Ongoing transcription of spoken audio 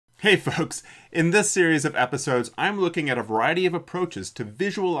Hey folks, in this series of episodes, I'm looking at a variety of approaches to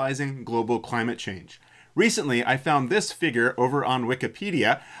visualizing global climate change. Recently, I found this figure over on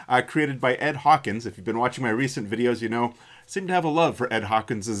Wikipedia, created by Ed Hawkins. If you've been watching my recent videos, you know I seem to have a love for Ed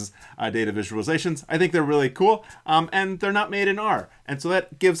Hawkins' data visualizations. I think they're really cool, and they're not made in R. And so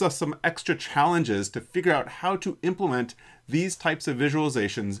that gives us some extra challenges to figure out how to implement these types of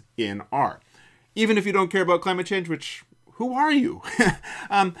visualizations in R. Even if you don't care about climate change, which who are you?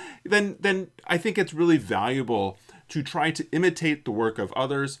 Then I think it's really valuable to try to imitate the work of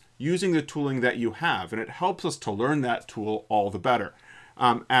others using the tooling that you have, and it helps us to learn that tool all the better.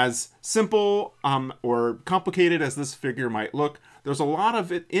 As simple or complicated as this figure might look, there's a lot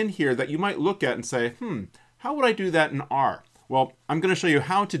of it in here that you might look at and say, how would I do that in R? Well, I'm going to show you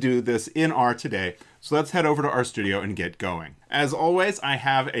how to do this in R today, so let's head over to RStudio and get going. As always, I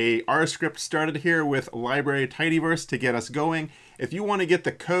have a R script started here with library tidyverse to get us going. If you want to get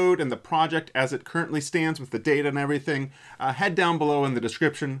the code and the project as it currently stands with the data and everything, head down below in the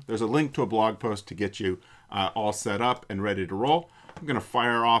description. There's a link to a blog post to get you all set up and ready to roll. I'm going to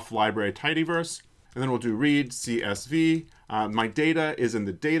fire off library tidyverse, and then we'll do read CSV. My data is in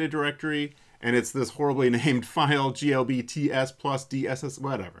the data directory, and it's this horribly named file, glbts plus dss,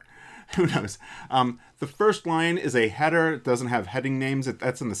 whatever. Who knows? The first line is a header. It doesn't have heading names.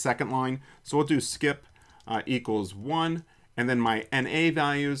 That's in the second line. So we'll do skip equals 1. And then my NA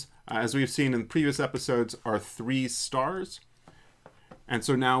values, as we've seen in previous episodes, are 3 stars. And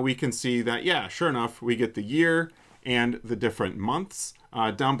so now we can see that, yeah, sure enough, we get the year and the different months.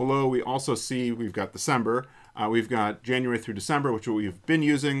 Down below, we also see we've got December. We've got January through December, which we've been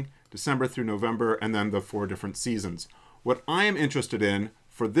using, December through November, and then the 4 different seasons. What I am interested in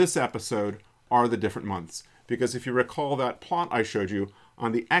for this episode are the different months, because if you recall that plot I showed you,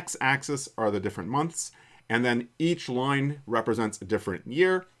 on the x-axis are the different months, and then each line represents a different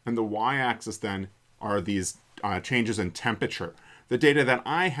year, and the y-axis then are these changes in temperature. The data that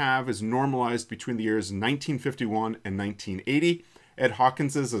I have is normalized between the years 1951 and 1980. Ed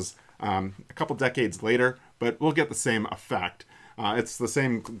Hawkins's is a couple decades later, but we'll get the same effect. It's the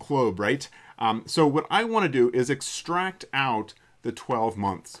same globe, right? So what I want to do is extract out the 12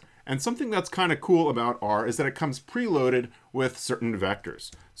 months. And something that's kind of cool about R is that it comes preloaded with certain vectors.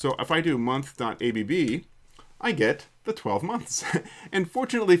 So if I do month.abb, I get the 12 months. And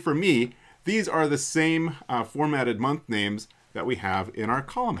fortunately for me, these are the same formatted month names that we have in our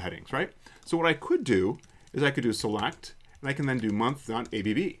column headings, right? So what I could do is I could do select, and I can then do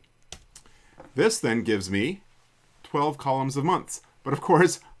month.abb. This then gives me 12 columns of months. But of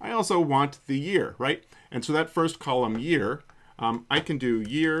course, I also want the year, right? And so that first column, year, I can do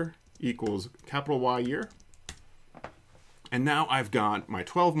year equals capital Y year. And now I've got my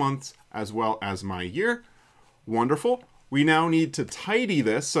 12 months as well as my year. Wonderful. We now need to tidy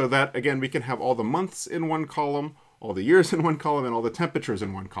this so that, again, we can have all the months in one column, all the years in one column, and all the temperatures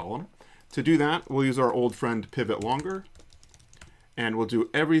in one column. To do that, we'll use our old friend pivot longer. And we'll do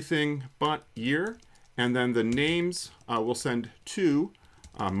everything but year. And then the names we'll send to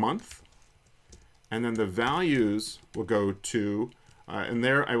month. And then the values will go to, and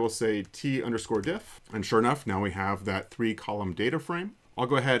there I will say t_diff. And sure enough, now we have that 3-column data frame. I'll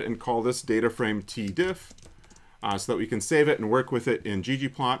go ahead and call this data frame tdiff so that we can save it and work with it in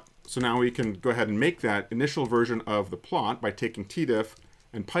ggplot. So now we can go ahead and make that initial version of the plot by taking tdiff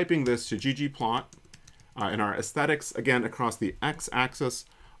and piping this to ggplot. In our aesthetics, again, across the x-axis,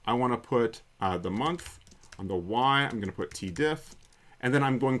 I want to put the month. On the y, I'm going to put tdiff. And then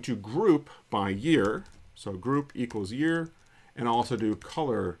I'm going to group by year. So group equals year. And I'll also do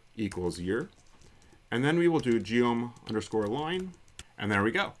color equals year. And then we will do geom_line. And there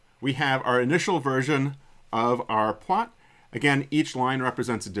we go. We have our initial version of our plot. Again, each line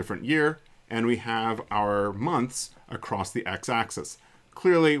represents a different year. And we have our months across the x-axis.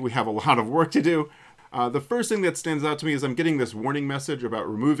 Clearly, we have a lot of work to do. The first thing that stands out to me is I'm getting this warning message about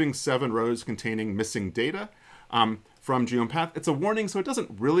removing 7 rows containing missing data from GeoMath. It's a warning, so it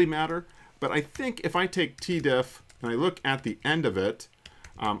doesn't really matter. But I think if I take tdiff and I look at the end of it,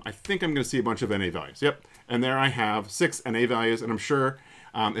 I think I'm going to see a bunch of NA values. Yep, and there I have 6 NA values, and I'm sure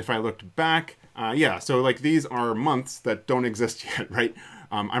if I looked back, yeah, so like these are months that don't exist yet, right?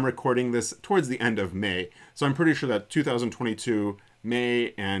 I'm recording this towards the end of May, so I'm pretty sure that 2022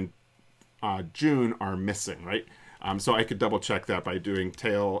 May and June are missing, right? So I could double check that by doing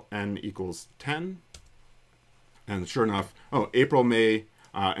tail n equals 10. And sure enough, oh, April, May,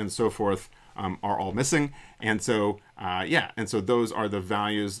 and so forth are all missing. And so, yeah, and so those are the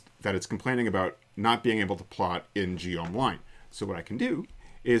values that it's complaining about not being able to plot in geom_line. So what I can do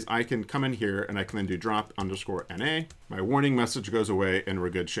is I can come in here and I can then do drop underscore NA. My warning message goes away and we're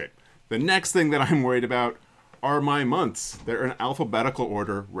good shape. The next thing that I'm worried about are my months. They're in alphabetical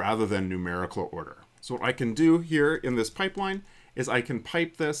order rather than numerical order. So what I can do here in this pipeline is I can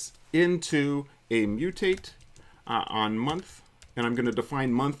pipe this into a mutate on month, and I'm going to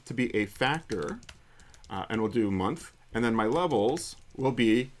define month to be a factor, and we'll do month, and then my levels will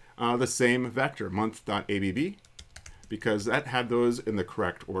be the same vector, month.abb, because that had those in the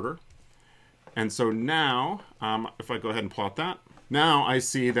correct order. And so now, if I go ahead and plot that, now I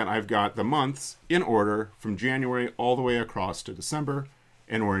see that I've got the months in order from January all the way across to December,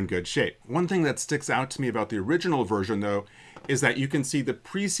 and we're in good shape. One thing that sticks out to me about the original version, though, is that you can see the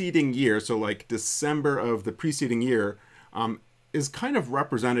preceding year, so like December of the preceding year, is kind of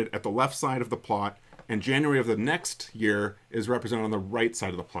represented at the left side of the plot, and January of the next year is represented on the right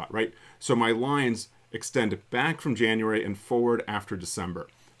side of the plot, right? So my lines extend back from January and forward after December.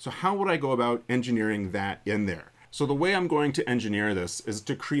 So how would I go about engineering that in there? So the way I'm going to engineer this is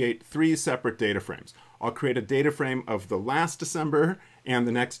to create 3 separate data frames. I'll create a data frame of the last December and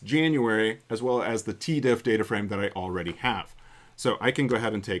the next January, as well as the tdiff data frame that I already have. So I can go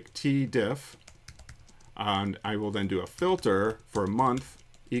ahead and take tdiff, and I will then do a filter for month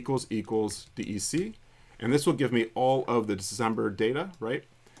equals DEC, and this will give me all of the December data, right?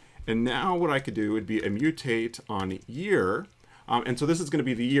 And now what I could do would be a mutate on year, and so this is going to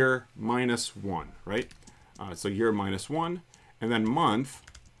be the year -1, right? So year -1, and then month,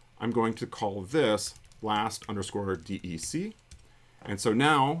 I'm going to call this last underscore DEC. And so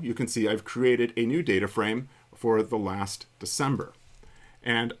now you can see I've created a new data frame for the last December.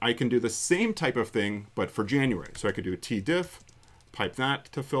 And I can do the same type of thing, but for January. So I could do tdiff, pipe that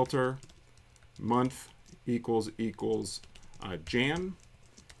to filter, month equals Jan,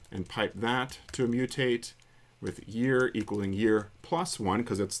 and pipe that to a mutate with year equaling year +1,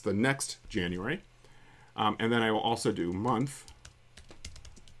 because it's the next January. And then I will also do month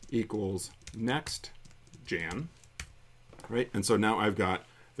equals next Jan, right? And so now I've got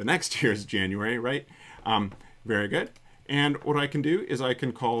the next year's January, right? Very good. And what I can do is I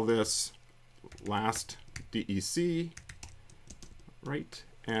can call this last DEC, right?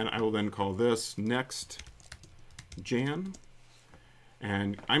 And I will then call this next Jan.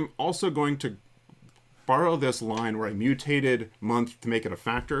 And I'm also going to borrow this line where I mutated month to make it a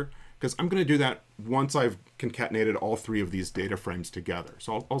factor, because I'm going to do that once I've concatenated all 3 of these data frames together.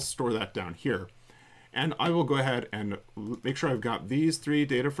 So I'll store that down here. And I will go ahead and make sure I've got these 3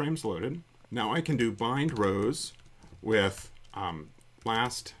 data frames loaded. Now I can do bind rows with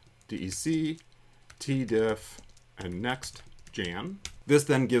last DEC, tdiff, and next Jan. This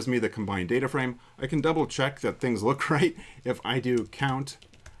then gives me the combined data frame. I can double check that things look right if I do count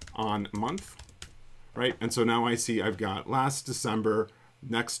on month, right? And so now I see I've got last December,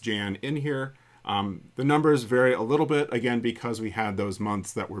 next Jan in here. The numbers vary a little bit, again, because we had those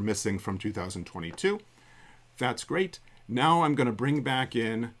months that were missing from 2022. That's great. Now I'm going to bring back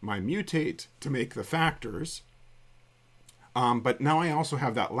in my mutate to make the factors. But now I also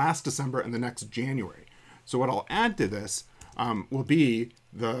have that last December and the next January. So what I'll add to this will be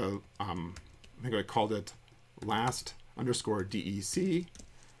the, I think I called it last underscore DEC,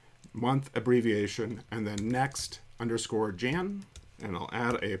 month abbreviation, and then next underscore Jan. And I'll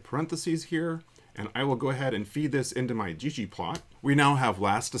add a parentheses here, and I will go ahead and feed this into my ggplot. We now have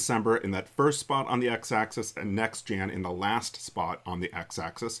last December in that first spot on the x-axis and next Jan in the last spot on the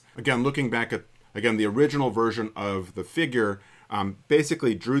x-axis. Again, looking back at, again, the original version of the figure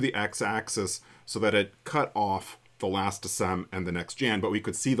basically drew the x-axis so that it cut off the last December and the next Jan, but we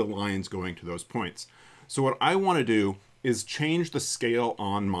could see the lines going to those points. So what I want to do is change the scale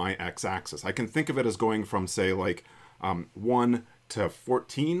on my x-axis. I can think of it as going from, say, like 1 to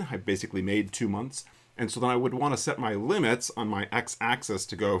 14. I basically made 2 months. And so then I would want to set my limits on my x-axis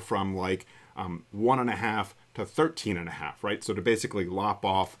to go from like 1.5 to 13.5, right? So to basically lop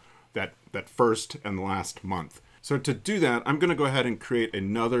off that first and last month. So to do that, I'm going to go ahead and create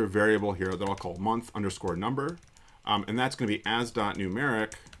another variable here that I'll call month underscore number. And that's going to be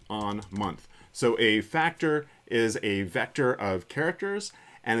as.numeric on month. So a factor is a vector of characters,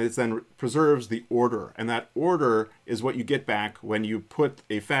 and it then preserves the order. And that order is what you get back when you put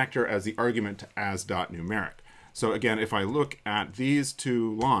a factor as the argument to as.numeric. So again, if I look at these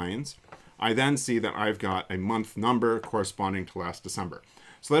 2 lines, I then see that I've got a month number corresponding to last December.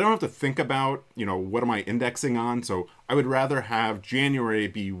 So I don't have to think about, you know, what am I indexing on? So I would rather have January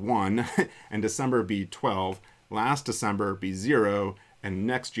be 1 and December be 12, last December be 0, and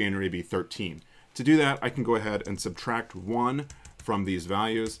next January be 13. To do that, I can go ahead and subtract 1 from these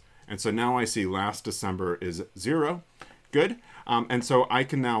values. And so now I see last December is 0. Good. And so I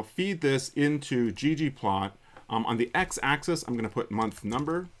can now feed this into ggplot. On the x-axis, I'm going to put month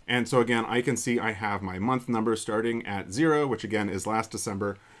number. And so again, I can see I have my month number starting at 0, which again is last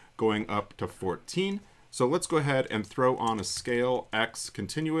December, going up to 14. So let's go ahead and throw on a scale x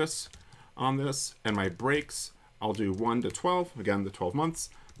continuous on this. And my breaks, I'll do 1 to 12, again, the 12 months.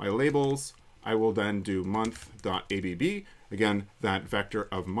 My labels, I will then do month.abb, again, that vector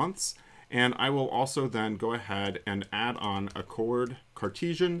of months. And I will also then go ahead and add on a chord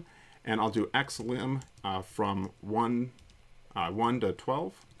Cartesian, and I'll do xlim from 1 to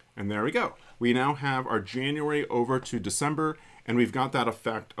 12. And there we go. We now have our January over to December, and we've got that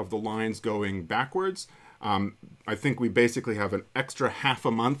effect of the lines going backwards. I think we basically have an extra half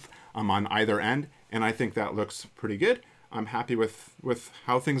a month on either end, and I think that looks pretty good. I'm happy with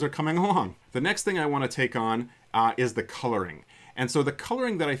how things are coming along. The next thing I want to take on is the coloring. And so the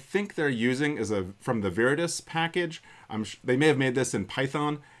coloring that I think they're using is from the Veritas package. They may have made this in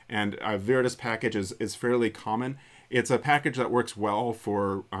Python, and a Veritas package is fairly common. It's a package that works well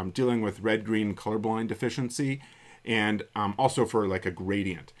for dealing with red-green colorblind deficiency, and also for like a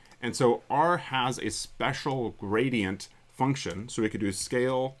gradient. And so R has a special gradient function, so we could do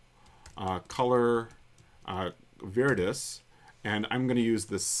scale, color, Veritas, and I'm going to use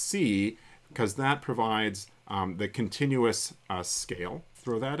the C because that provides the continuous scale.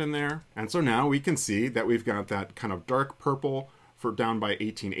 Throw that in there. And so now we can see that we've got that kind of dark purple for down by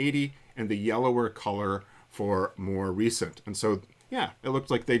 1880 and the yellower color for more recent. And so, yeah, it looks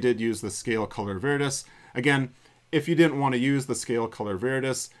like they did use the scale color Veritas. Again, if you didn't want to use the scale color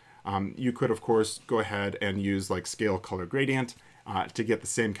Veritas, you could, of course, go ahead and use like scale color gradient to get the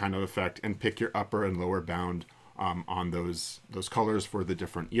same kind of effect and pick your upper and lower bound on those colors for the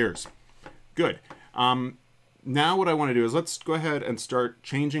different years. Good. Now what I want to do is let's go ahead and start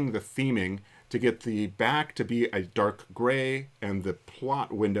changing the theming to get the back to be a dark gray and the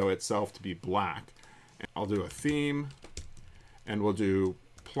plot window itself to be black. I'll do a theme, and we'll do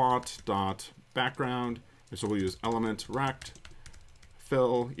plot.background. So we'll use element rect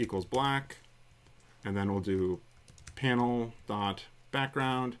fill equals black, and then we'll do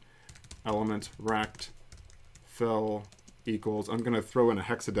panel.background element rect fill equals, I'm going to throw in a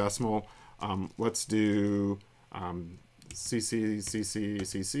hexadecimal. Let's do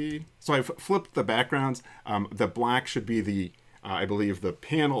CC. So I've flipped the backgrounds. The black should be the, I believe, the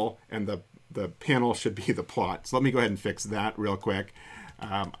panel, and the panel should be the plot. So let me go ahead and fix that real quick.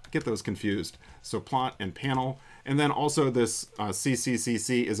 Get those confused. So plot and panel. And then also this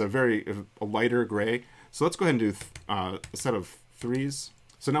CC is a lighter gray. So let's go ahead and do a set of 3s.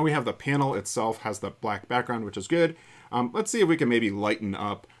 So now we have the panel itself has the black background, which is good. Let's see if we can maybe lighten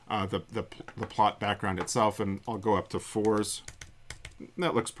up the plot background itself, and I'll go up to 4s.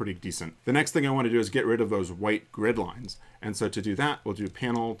 That looks pretty decent. The next thing I want to do is get rid of those white grid lines. And so to do that, we'll do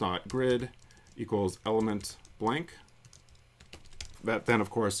panel.grid equals element blank. That then, of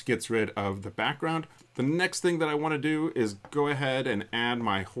course, gets rid of the background. The next thing that I want to do is go ahead and add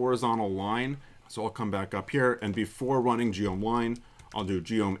my horizontal line. So I'll come back up here, and before running geom line, I'll do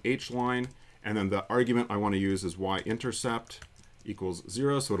geom h line, and then the argument I want to use is y-intercept equals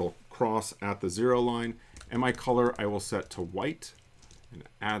 0, so it'll cross at the 0 line. And my color I will set to white and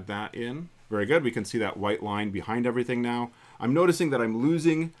add that in. Very good, we can see that white line behind everything now. I'm noticing that I'm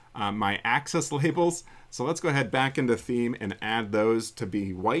losing my axis labels, so let's go ahead back into theme and add those to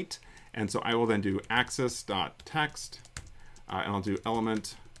be white. And so I will then do axis.text, and I'll do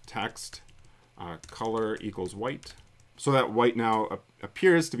element text color equals white. So that white now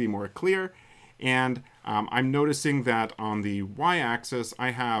appears to be more clear. And I'm noticing that on the y-axis,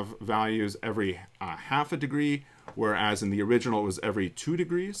 I have values every half a degree, whereas in the original it was every 2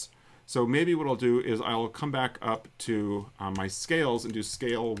 degrees. So maybe what I'll do is I'll come back up to my scales and do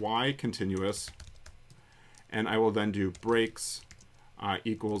scale y continuous. And I will then do breaks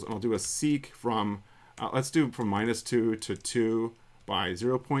equals, and I'll do a seek from, let's do from -2 to 2 by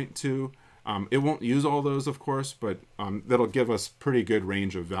 0.2. It won't use all those, of course, but that'll give us pretty good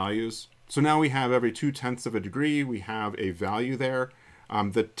range of values. So now we have every 0.2 of a degree, we have a value there.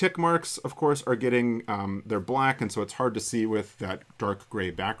 The tick marks, of course, are getting, they're black, and so it's hard to see with that dark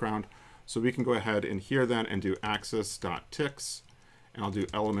gray background. So we can go ahead in here then and do axis.ticks, and I'll do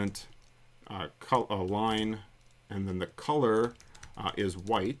element line, and then the color is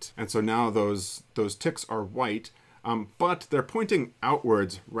white. And so now those ticks are white, but they're pointing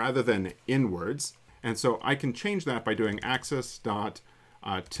outwards rather than inwards. And so I can change that by doing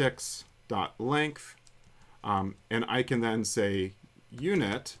axis.ticks.length, and I can then say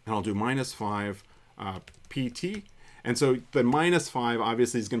unit, and I'll do -5 pt. And so the -5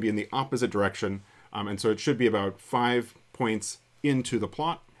 obviously is going to be in the opposite direction, and so it should be about 5 points into the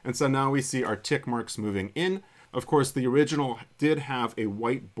plot. And so now we see our tick marks moving in. Of course, the original did have a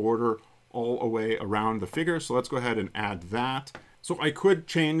white border all the way around the figure. So let's go ahead and add that. So I could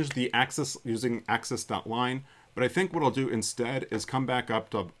change the axis using axis.line, but I think what I'll do instead is come back up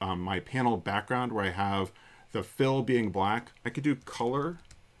to my panel background where I have the fill being black. I could do color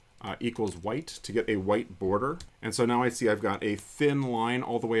equals white to get a white border. And so now I see I've got a thin line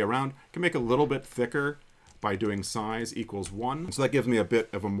all the way around. I can make it a little bit thicker by doing size equals 1. So that gives me a bit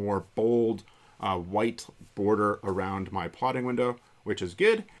of a more bold white border around my plotting window, which is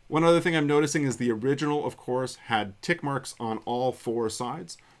good. One other thing I'm noticing is the original, of course, had tick marks on all 4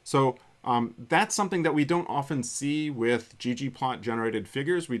 sides. So that's something that we don't often see with ggplot generated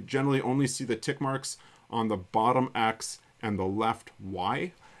figures. We generally only see the tick marks on the bottom X and the left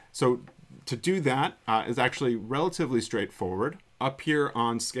Y. So to do that is actually relatively straightforward. Up here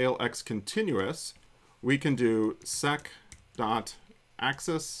on scale X continuous, we can do sec.axis,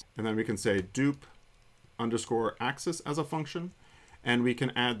 and then we can say dupe_axis as a function. And we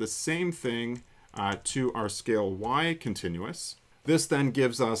can add the same thing to our scale Y continuous. This then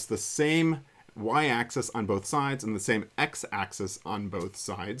gives us the same Y-axis on both sides and the same X-axis on both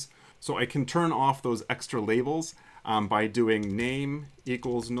sides. So I can turn off those extra labels by doing name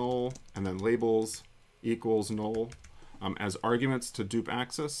equals null and then labels equals null as arguments to dupe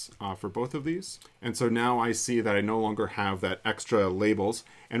axis for both of these. And so now I see that I no longer have that extra labels,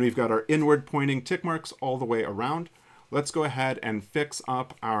 and we've got our inward pointing tick marks all the way around. Let's go ahead and fix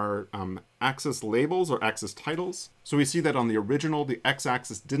up our axis labels or axis titles. So we see that on the original, the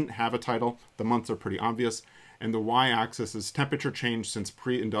x-axis didn't have a title. The months are pretty obvious. And the y-axis is temperature change since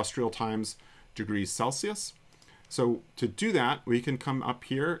pre-industrial times, degrees Celsius. So to do that, we can come up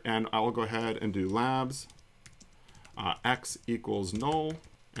here and I'll go ahead and do labs, x equals null,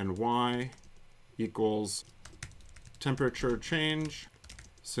 and y equals temperature change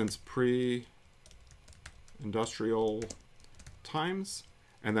since pre-industrial times.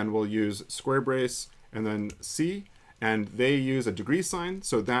 And then we'll use square brace and then C, and they use a degree sign.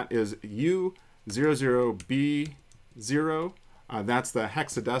 So that is U00B0. That's the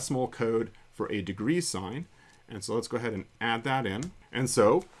hexadecimal code for a degree sign. And so let's go ahead and add that in. And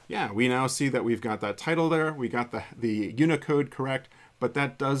so, yeah, we now see that we've got that title there. We got the Unicode correct, but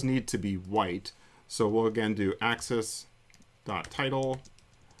that does need to be white. So we'll again do axis.title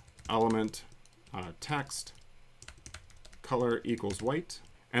element text color equals white.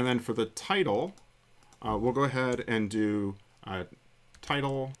 And then for the title, we'll go ahead and do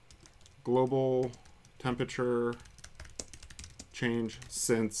title global temperature change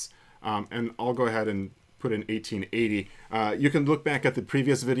since, and I'll go ahead and put in 1880. You can look back at the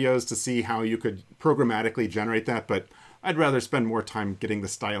previous videos to see how you could programmatically generate that, but I'd rather spend more time getting the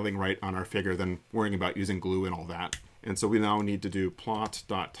styling right on our figure than worrying about using glue and all that. And so we now need to do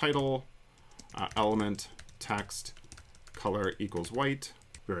plot.title element text color equals white.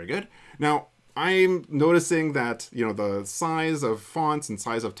 Very good. Now I'm noticing that, you know, the size of fonts and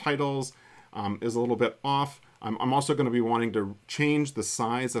size of titles is a little bit off. I'm also going to be wanting to change the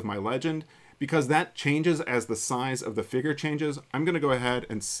size of my legend because that changes as the size of the figure changes. I'm going to go ahead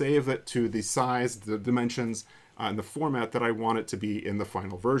and save it to the size, the dimensions, and the format that I want it to be in the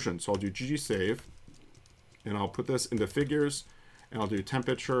final version. So I'll do ggSave, and I'll put this into figures, and I'll do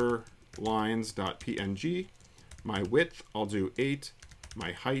temperature lines.png. My width, I'll do 8.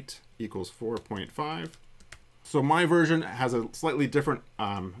 My height equals 4.5. So my version has a slightly different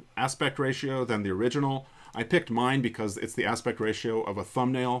aspect ratio than the original. I picked mine because it's the aspect ratio of a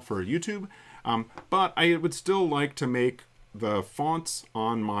thumbnail for YouTube, but I would still like to make the fonts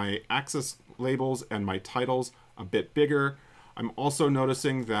on my axis labels and my titles a bit bigger. I'm also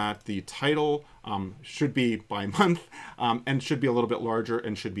noticing that the title should be by month and should be a little bit larger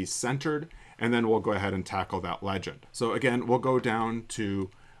and should be centered. And then we'll go ahead and tackle that legend. So again, we'll go down to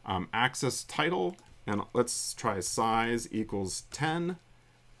axis title, and let's try size equals 10,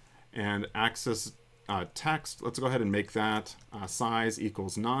 and axis text, let's go ahead and make that size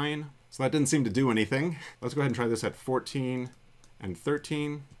equals 9. So that didn't seem to do anything. Let's go ahead and try this at 14 and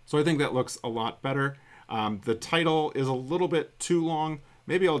 13. So I think that looks a lot better. The title is a little bit too long.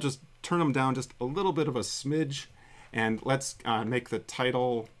 Maybe I'll just turn them down just a little bit of a smidge, and let's make the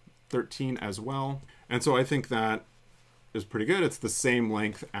title 13 as well. And so I think that is pretty good. It's the same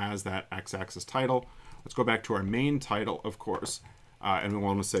length as that x-axis title. Let's go back to our main title, of course, and we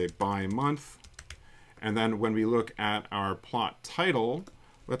want to say by month. And then when we look at our plot title,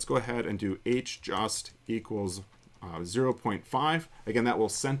 let's go ahead and do hjust equals 0.5. Again, that will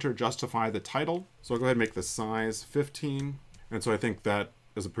center justify the title. So I'll go ahead and make the size 15. And so I think that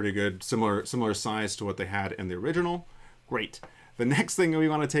is a pretty good, similar size to what they had in the original. Great. The next thing we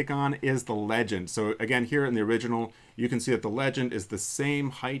want to take on is the legend. So again, here in the original, you can see that the legend is the same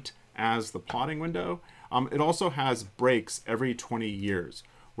height as the plotting window. It also has breaks every 20 years,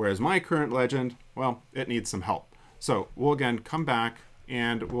 whereas my current legend, well, it needs some help. So we'll again come back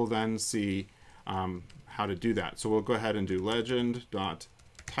and we'll then see how to do that. So we'll go ahead and do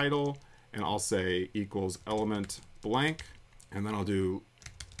legend.title, and I'll say equals element blank, and then I'll do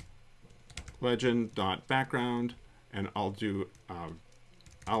legend.background, and I'll do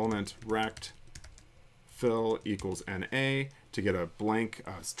element rect fill equals NA to get a blank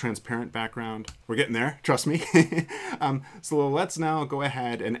transparent background. We're getting there, trust me. So let's now go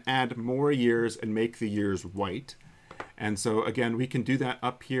ahead and add more years and make the years white. And so again, we can do that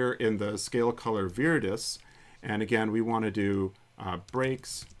up here in the scale color viridis. And again, we want to do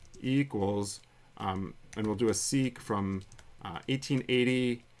breaks equals, and we'll do a seek from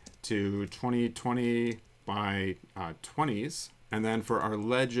 1880 to 2020 by 20s. And then for our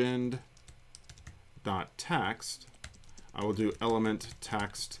legend.text, I will do element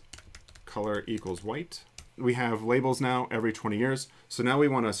text color equals white. We have labels now every 20 years. So now we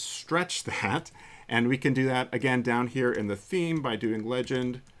want to stretch that, and we can do that again down here in the theme by doing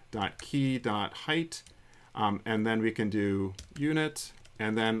legend.key.height. And then we can do unit,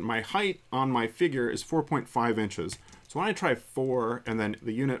 and then my height on my figure is 4.5 inches. So when I try 4, and then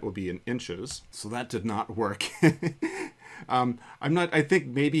the unit will be in inches. So that did not work. I think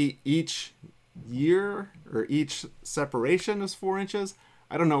maybe each year or each separation is 4 inches.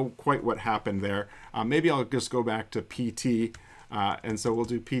 I don't know quite what happened there. Maybe I'll just go back to PT. And so we'll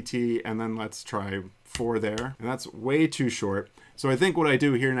do PT, and then let's try 4 there. And that's way too short. So I think what I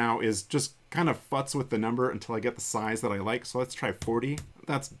do here now is just kind of futz with the number until I get the size that I like. So let's try 40.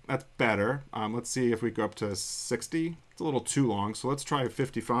 That's better. Let's see if we go up to 60. It's a little too long, so let's try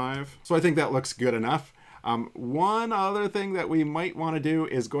 55. So I think that looks good enough. One other thing that we might want to do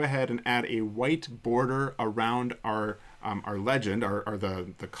is go ahead and add a white border around our legend,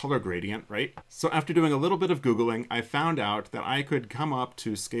 the color gradient, right? So after doing a little bit of Googling, I found out that I could come up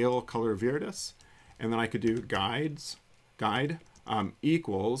to scale color viridis, and then I could do guide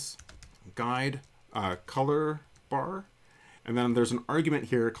equals guide color bar, and then there's an argument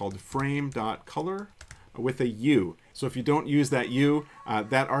here called frame.color with a U. So if you don't use that U,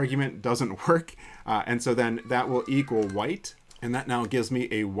 that argument doesn't work, and so then that will equal white, and that now gives me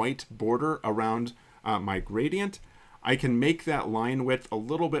a white border around my gradient. I can make that line width a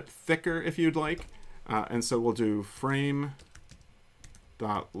little bit thicker if you'd like, and so we'll do frame.line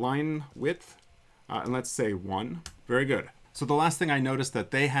width, and let's say 1. Very good. So the last thing I noticed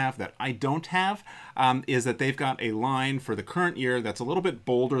that they have that I don't have is that they've got a line for the current year that's a little bit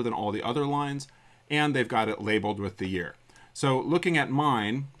bolder than all the other lines, and they've got it labeled with the year. So looking at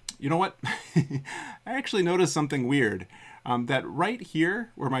mine, you know what? I actually noticed something weird. That right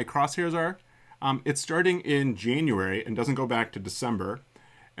here where my crosshairs are, it's starting in January and doesn't go back to December,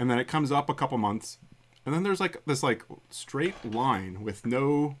 and then it comes up a couple months, and then there's like this straight line with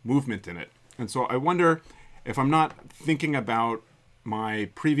no movement in it. And so I wonder if I'm not thinking about my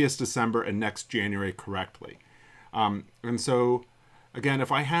previous December and next January correctly. And so again,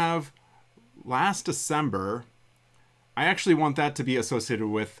 if I have last December, I actually want that to be associated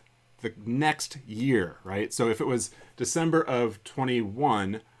with the next year, right? So if it was December of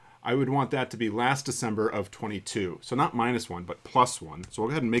 21, I would want that to be last December of 22. So not -1, but +1. So I'll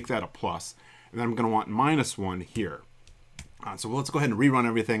go ahead and make that a plus. And then I'm going to want -1 here. So let's go ahead and rerun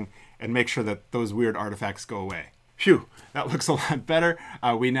everything and make sure that those weird artifacts go away. Phew, that looks a lot better.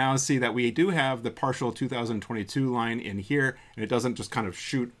 We now see that we do have the partial 2022 line in here, and it doesn't just kind of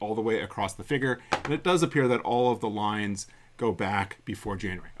shoot all the way across the figure. And it does appear that all of the lines go back before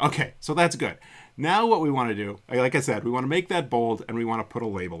January. Okay, so that's good. Now what we want to do, like I said, we want to make that bold and we want to put a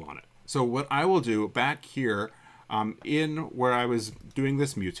label on it. So what I will do back here in where I was doing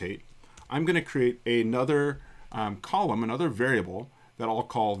this mutate, I'm going to create another column, another variable that I'll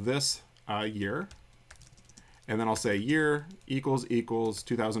call this year. And then I'll say year equals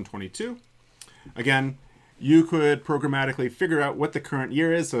 2022. Again, you could programmatically figure out what the current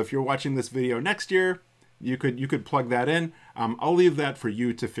year is. So if you're watching this video next year, you could plug that in. I'll leave that for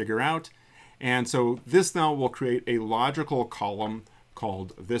you to figure out. And so this now will create a logical column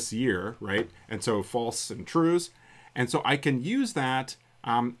called this year, right? And so false and trues. And so I can use that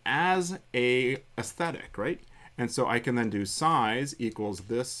as a aesthetic, right? And so I can then do size equals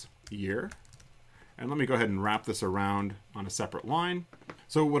this year. And let me go ahead and wrap this around on a separate line.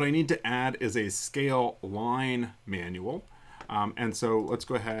 So what I need to add is a scale line manual. And so let's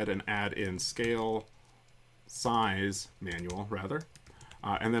go ahead and add in scale size manual rather.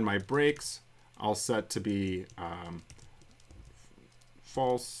 And then my breaks I'll set to be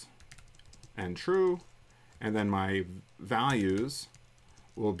false and true. And then my values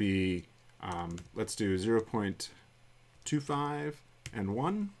will be, let's do 0.25 and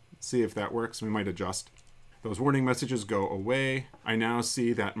 1. See if that works. We might adjust. Those warning messages go away. I now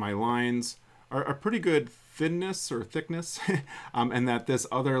see that my lines are a pretty good thinness or thickness, and that this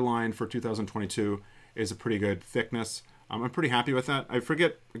other line for 2022 is a pretty good thickness. I'm pretty happy with that. I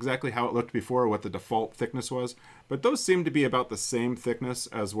forget exactly how it looked before, what the default thickness was, but those seem to be about the same thickness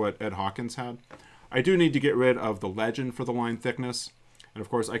as what Ed Hawkins had. I do need to get rid of the legend for the line thickness, and of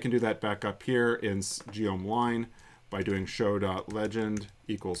course I can do that back up here in geom line by doing show.legend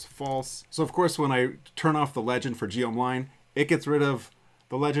equals false. So of course when I turn off the legend for geom line, it gets rid of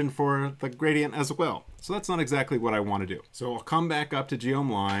the legend for the gradient as well. So that's not exactly what I want to do. So I'll come back up to geom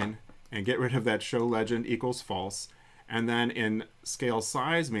line and get rid of that show legend equals false. And then in scale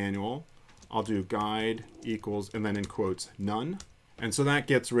size manual, I'll do guide equals, and then in quotes, none. And so that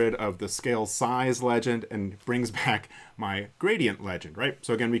gets rid of the scale size legend and brings back my gradient legend, right?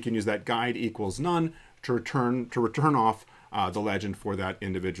 So again, we can use that guide equals none to return off the legend for that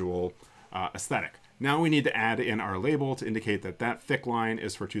individual aesthetic. Now we need to add in our label to indicate that that thick line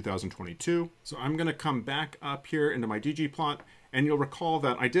is for 2022. So I'm gonna come back up here into my ggplot, and you'll recall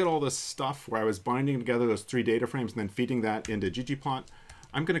that I did all this stuff where I was binding together those 3 data frames and then feeding that into ggplot.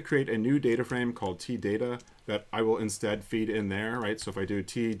 I'm gonna create a new data frame called tdata that I will instead feed in there, right? So if I do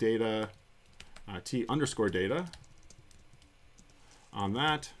tdata, t_data on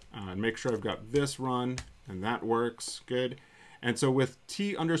that, and make sure I've got this run, and that works, good. And so with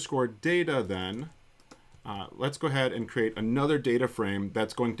t_data then, let's go ahead and create another data frame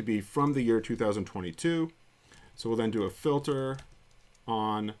that's going to be from the year 2022. So we'll then do a filter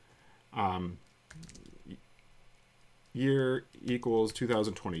on year equals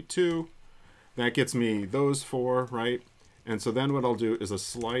 2022. That gets me those 4, right? And so then what I'll do is a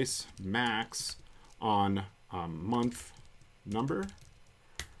slice max on month number,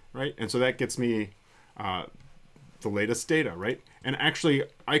 right? And so that gets me the latest data, right? And actually,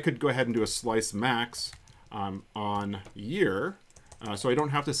 I could go ahead and do a slice max on year, so I don't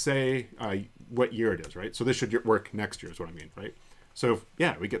have to say what year it is, right? So this should work next year is what I mean, right? So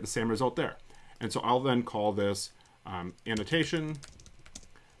yeah, we get the same result there. And so I'll then call this annotation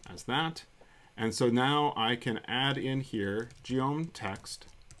as that. And so now I can add in here geom text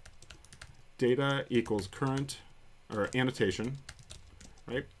data equals current, or annotation,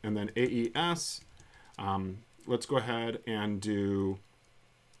 right? And then AES, let's go ahead and do,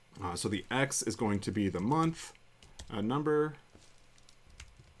 so the X is going to be the month number,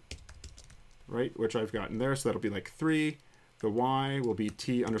 right? Which I've got in there, so that'll be like 3. The Y will be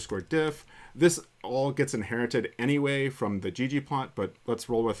t_diff. This all gets inherited anyway from the ggplot, but let's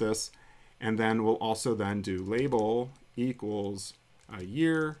roll with this. And then we'll also then do label equals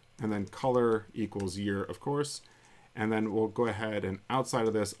year, and then color equals year, of course. And then we'll go ahead and outside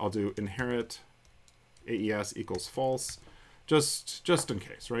of this, I'll do inherit AES equals false, just in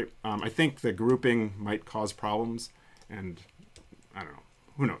case, right? I think the grouping might cause problems, and I don't know,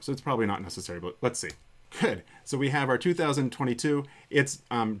 who knows? It's probably not necessary, but let's see. Good. So we have our 2022. It's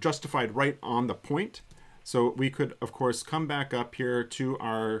justified right on the point. So we could, of course, come back up here to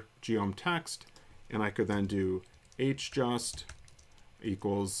our geom text, and I could then do hjust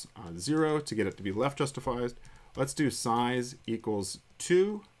equals 0 to get it to be left justified. Let's do size equals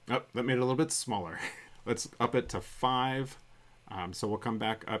 2. Oh, that made it a little bit smaller. Let's up it to 5. So we'll come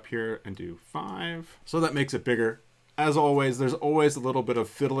back up here and do 5. So that makes it bigger. As always, there's always a little bit of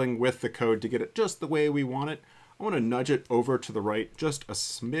fiddling with the code to get it just the way we want it. I want to nudge it over to the right just a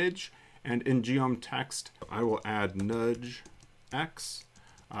smidge. And in geom text, I will add nudge x,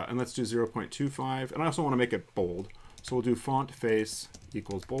 and let's do 0.25. And I also want to make it bold. So we'll do font face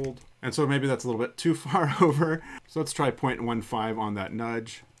equals bold. And so maybe that's a little bit too far over. So let's try 0.15 on that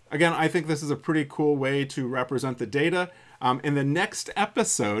nudge. Again, I think this is a pretty cool way to represent the data. In the next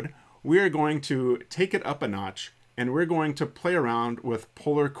episode, we are going to take it up a notch, and we're going to play around with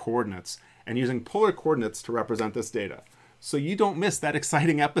polar coordinates and using polar coordinates to represent this data. So you don't miss that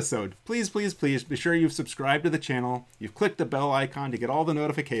exciting episode. Please, please, please be sure you've subscribed to the channel. You've clicked the bell icon to get all the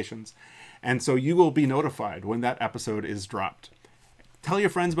notifications. And so you will be notified when that episode is dropped. Tell your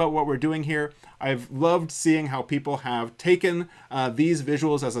friends about what we're doing here. I've loved seeing how people have taken these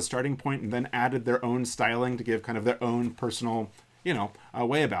visuals as a starting point and then added their own styling to give kind of their own personal,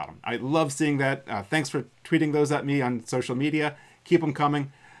 way about them. I love seeing that. Thanks for tweeting those at me on social media. Keep them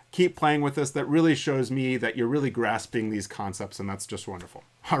coming. Keep playing with this. That really shows me that you're really grasping these concepts, and that's just wonderful.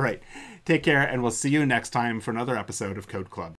 All right, take care, and we'll see you next time for another episode of Code Club.